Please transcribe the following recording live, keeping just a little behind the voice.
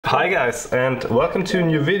Hi guys, and welcome to a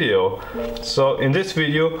new video. So in this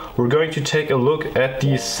video we're going to take a look at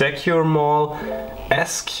the Securemall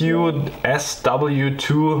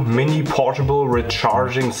SQ-SW2 mini portable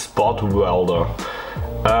recharging spot welder.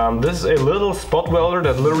 This is a little spot welder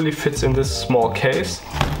that literally fits in this small case,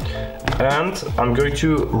 and I'm going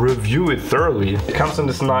to review it thoroughly. It comes in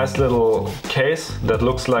this nice little case that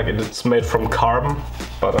looks like it's made from carbon,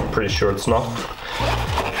 but I'm pretty sure it's not.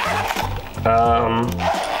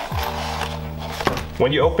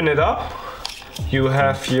 When you open it up, you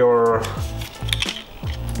have your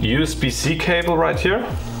USB-C cable right here.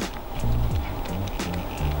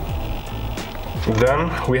 Then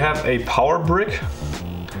we have a power brick.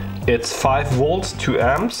 It's 5 volts, 2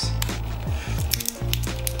 amps.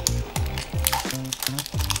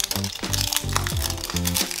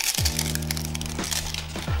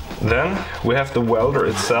 Then we have the welder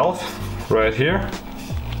itself right here.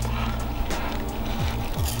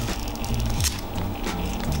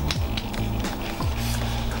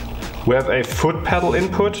 We have a foot pedal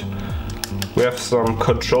input, we have some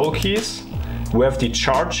control keys, we have the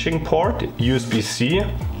charging port, USB-C,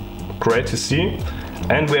 great to see,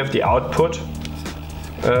 and we have the output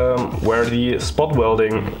where the spot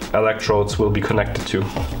welding electrodes will be connected to.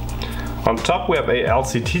 On top we have a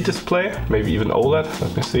LCD display, maybe even OLED,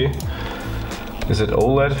 let me see. Is it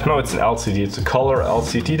OLED? No, it's an LCD, it's a color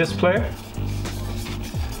LCD display.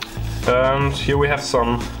 And here we have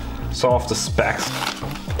some of the specs.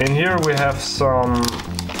 In here we have some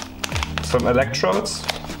electrodes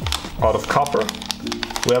out of copper.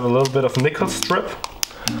 We have a little bit of nickel strip.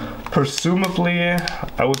 Presumably,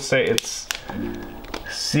 I would say it's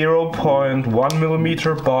 0.1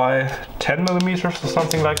 millimeter by 10 millimeters or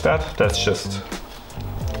something like that. That's just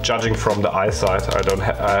judging from the eyesight. I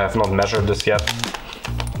have not measured this yet.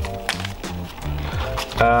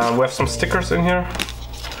 We have some stickers in here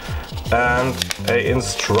and an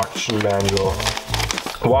instruction manual.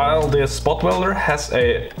 While the spot welder has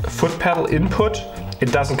a foot pedal input,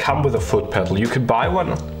 it doesn't come with a foot pedal. You could buy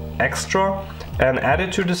one extra and add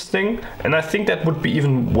it to this thing, and I think that would be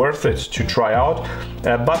even worth it to try out.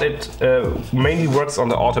 But it mainly works on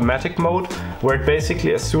the automatic mode, where it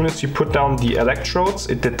basically, as soon as you put down the electrodes,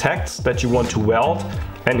 it detects that you want to weld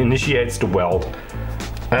and initiates the weld.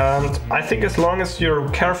 And I think as long as you're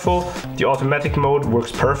careful, the automatic mode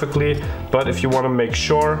works perfectly. But if you want to make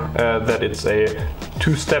sure that it's a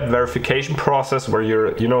two-step verification process where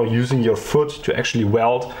you're using your foot to actually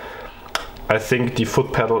weld, I think the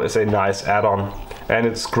foot pedal is a nice add-on, and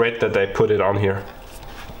it's great that they put it on here.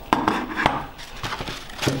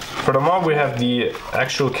 Furthermore, we have the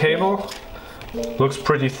actual cable. Looks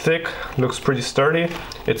pretty thick, looks pretty sturdy.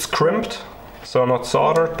 It's crimped, so not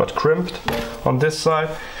soldered, but crimped on this side.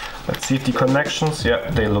 Let's see if the connections, yeah,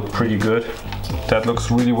 they look pretty good. That looks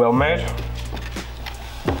really well made.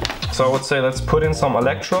 So I would say let's put in some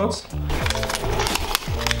electrodes.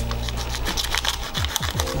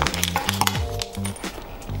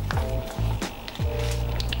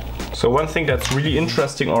 So one thing that's really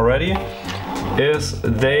interesting already is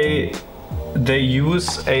they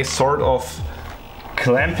use a sort of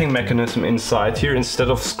clamping mechanism inside here. Instead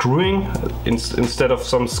of screwing, instead of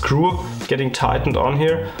some screw getting tightened on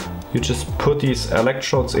here, you just put these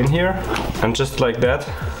electrodes in here, and just like that,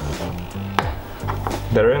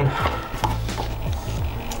 they're in.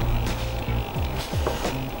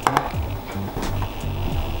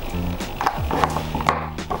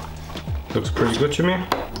 Looks pretty good to me.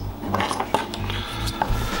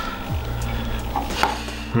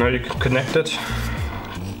 Now you can connect it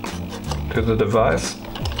to the device.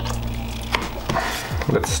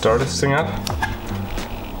 Let's start this thing up.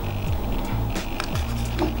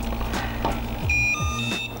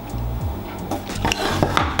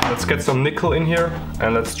 Let's get some nickel in here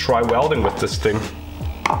and let's try welding with this thing.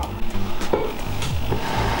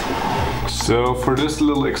 So for this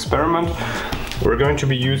little experiment, we're going to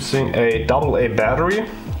be using a AA battery,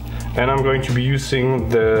 and I'm going to be using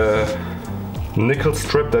the nickel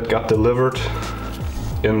strip that got delivered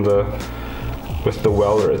with the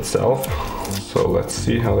welder itself. So let's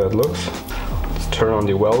see how that looks. Let's turn on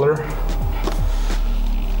the welder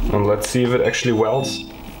and let's see if it actually welds.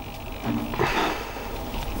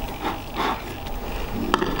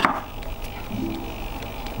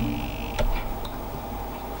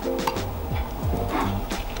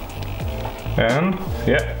 And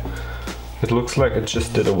yeah, it looks like it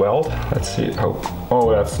just did a weld. Let's see how. Oh,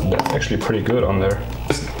 that's actually pretty good on there.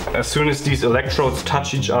 As soon as these electrodes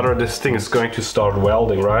touch each other, this thing is going to start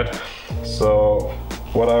welding, right? So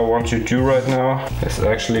what I want to do right now is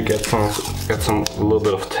actually get some a little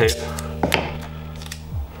bit of tape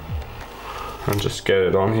and just get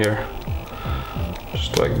it on here,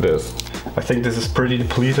 just like this. I think this is pretty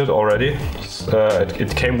depleted already.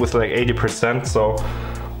 It came with like 80%, so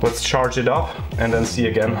let's charge it up and then see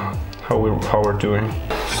again how we're doing.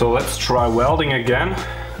 So let's try welding again.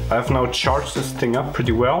 I've now charged this thing up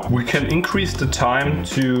pretty well. We can increase the time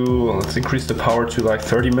to, let's increase the power to like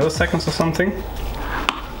 30 milliseconds or something.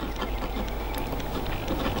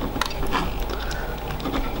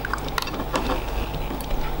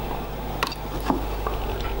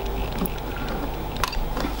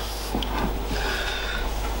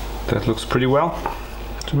 That looks pretty well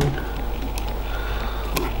to me.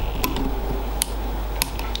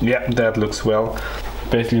 Yeah, that looks well.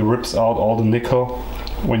 Basically rips out all the nickel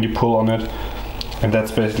when you pull on it, and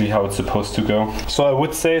that's basically how it's supposed to go. So I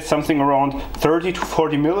would say something around 30 to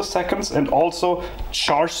 40 milliseconds, and also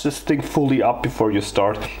charge this thing fully up before you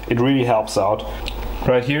start. It really helps out.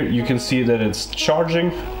 Right here you can see that it's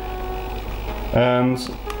charging, and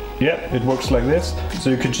yeah, it works like this. So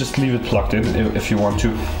you could just leave it plugged in if you want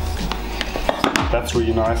to. That's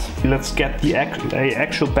really nice. Let's get the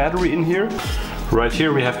actual battery in here. Right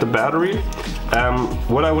here we have the battery.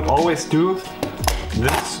 What I would always do,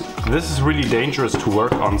 this is really dangerous to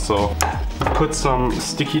work on, so put some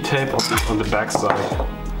sticky tape on the back side.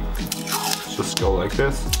 Just go like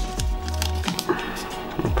this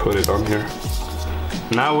and put it on here.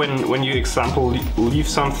 Now when you example leave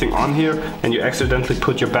something on here and you accidentally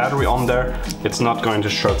put your battery on there, it's not going to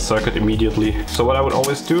short circuit immediately. So what I would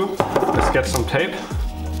always do is get some tape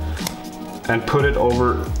and put it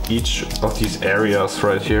over each of these areas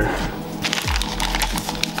right here.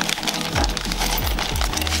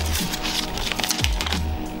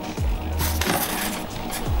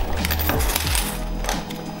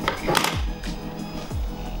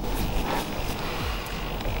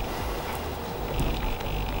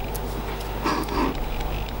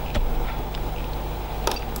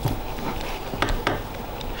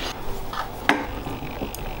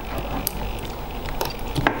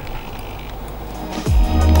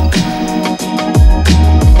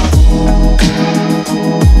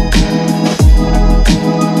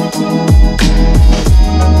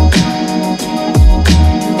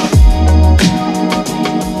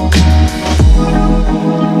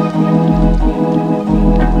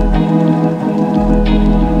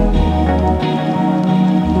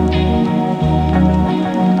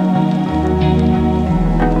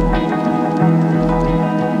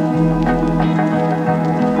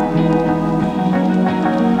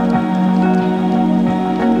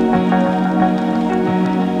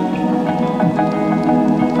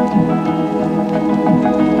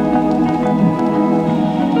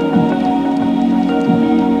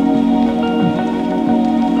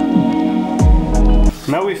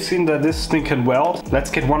 Now we've seen that this thing can weld,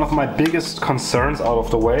 let's get one of my biggest concerns out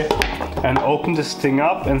of the way and open this thing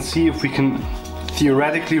up and see if we can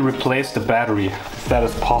theoretically replace the battery, if that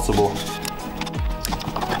is possible.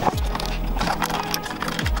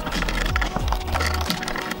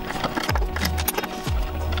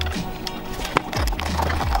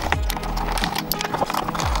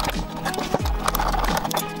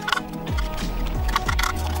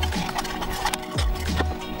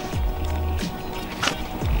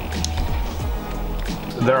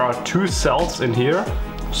 There are two cells in here.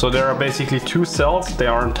 So there are basically two cells, they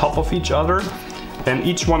are on top of each other, and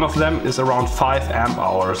each one of them is around 5 amp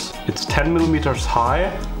hours. It's 10 millimeters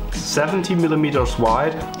high, 70 millimeters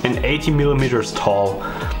wide, and 80 millimeters tall.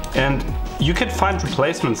 And you can find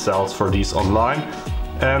replacement cells for these online,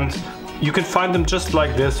 and you can find them just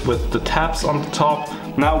like this with the tabs on the top.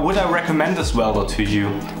 Now, would I recommend this welder to you?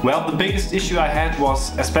 Well, the biggest issue I had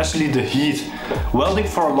was especially the heat. Welding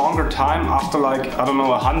for a longer time, after like, I don't know,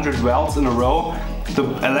 100 welds in a row, the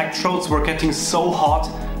electrodes were getting so hot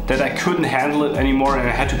that I couldn't handle it anymore and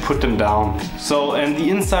I had to put them down. So, and the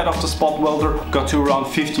inside of the Spotwelder got to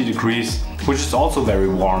around 50 degrees, which is also very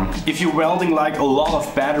warm. If you're welding like a lot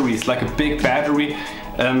of batteries, like a big battery,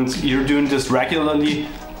 and you're doing this regularly,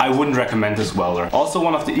 I wouldn't recommend this welder. Also,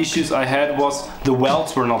 one of the issues I had was the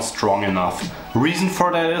welds were not strong enough. Reason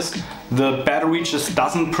for that is the battery just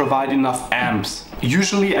doesn't provide enough amps.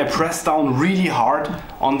 Usually I press down really hard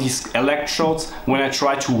on these electrodes when I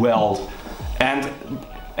try to weld.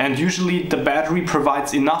 And usually the battery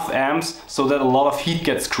provides enough amps so that a lot of heat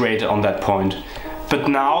gets created on that point. But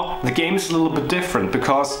now the game is a little bit different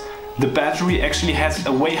because the battery actually has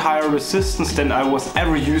a way higher resistance than I was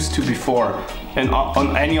ever used to before and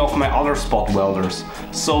on any of my other spot welders.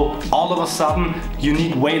 So all of a sudden you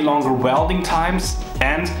need way longer welding times,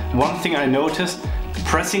 and one thing I noticed,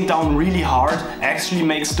 pressing down really hard actually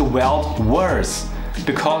makes the weld worse.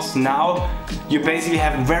 because now you basically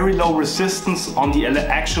have very low resistance on the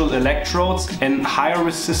actual electrodes and higher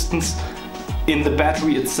resistance in the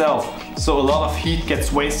battery itself. So a lot of heat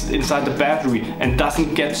gets wasted inside the battery and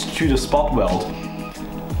doesn't get to the spot weld.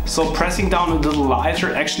 So pressing down a little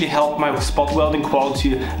lighter actually helped my spot welding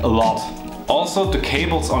quality a lot. Also, the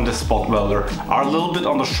cables on this spot welder are a little bit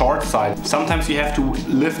on the short side. Sometimes you have to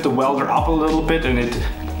lift the welder up a little bit and it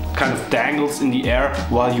kind of dangles in the air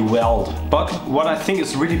while you weld. But what I think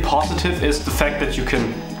is really positive is the fact that you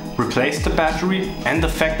can replace the battery and the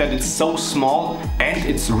fact that it's so small and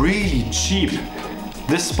it's really cheap.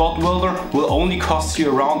 This spot welder will only cost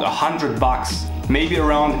you around 100 bucks, maybe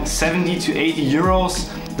around 70 to 80 euros.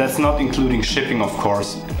 That's not including shipping, of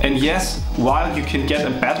course. And yes, while you can get a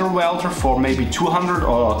better welder for maybe 200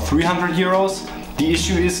 or 300 euros, the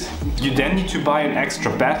issue is you then need to buy an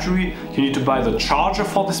extra battery, you need to buy the charger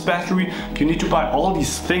for this battery, you need to buy all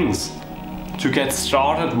these things to get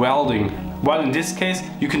started welding. While in this case,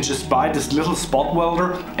 you can just buy this little spot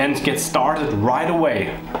welder and get started right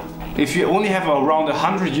away. If you only have around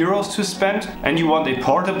 100 euros to spend and you want a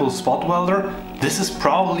portable spot welder, this is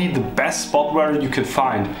probably the best spot welder you can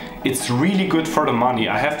find. It's really good for the money,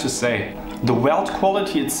 I have to say. The weld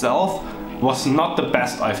quality itself was not the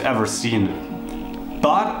best I've ever seen,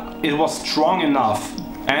 but it was strong enough.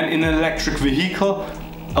 And in an electric vehicle,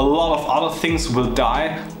 a lot of other things will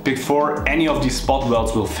die before any of these spot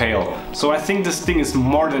welds will fail. So I think this thing is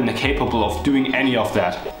more than capable of doing any of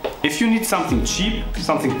that. If you need something cheap,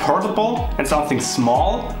 something portable and something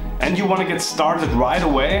small, and you want to get started right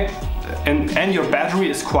away, and your battery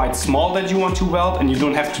is quite small that you want to weld and you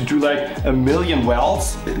don't have to do like a million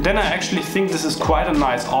welds, then I actually think this is quite a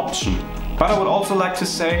nice option. But I would also like to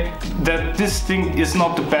say that this thing is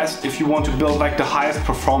not the best if you want to build like the highest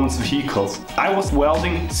performance vehicles. I was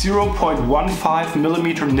welding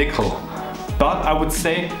 0.15mm nickel. But I would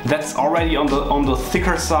say that's already on the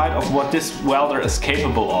thicker side of what this welder is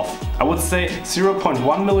capable of. I would say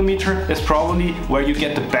 0.1mm is probably where you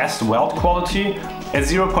get the best weld quality, and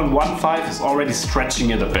 0.15 is already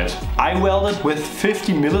stretching it a bit. I welded with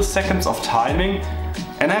 50 milliseconds of timing,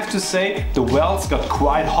 and I have to say the welds got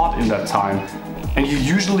quite hot in that time. And you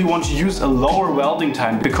usually want to use a lower welding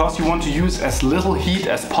time because you want to use as little heat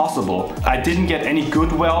as possible. I didn't get any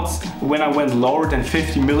good welds when I went lower than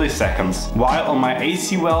 50 milliseconds. While on my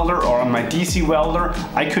AC welder or on my DC welder,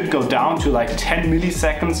 I could go down to like 10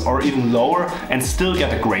 milliseconds or even lower and still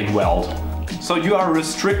get a great weld. So you are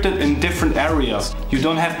restricted in different areas. You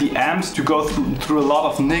don't have the amps to go through a lot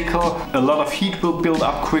of nickel, a lot of heat will build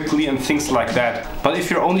up quickly and things like that. But if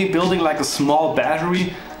you're only building like a small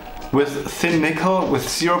battery, with thin nickel, with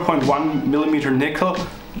 0.1mm nickel,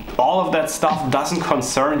 all of that stuff doesn't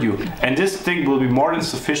concern you. And this thing will be more than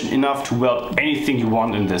sufficient enough to weld anything you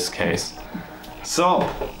want in this case. So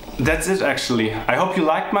that's it actually. I hope you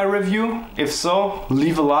liked my review. If so,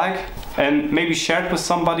 leave a like and maybe share it with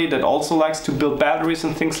somebody that also likes to build batteries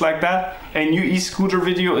and things like that. A new e-scooter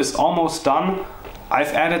video is almost done.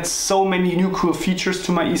 I've added so many new cool features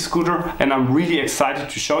to my e-scooter and I'm really excited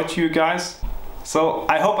to show it to you guys. So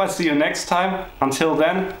I hope I see you next time. Until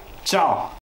then, ciao!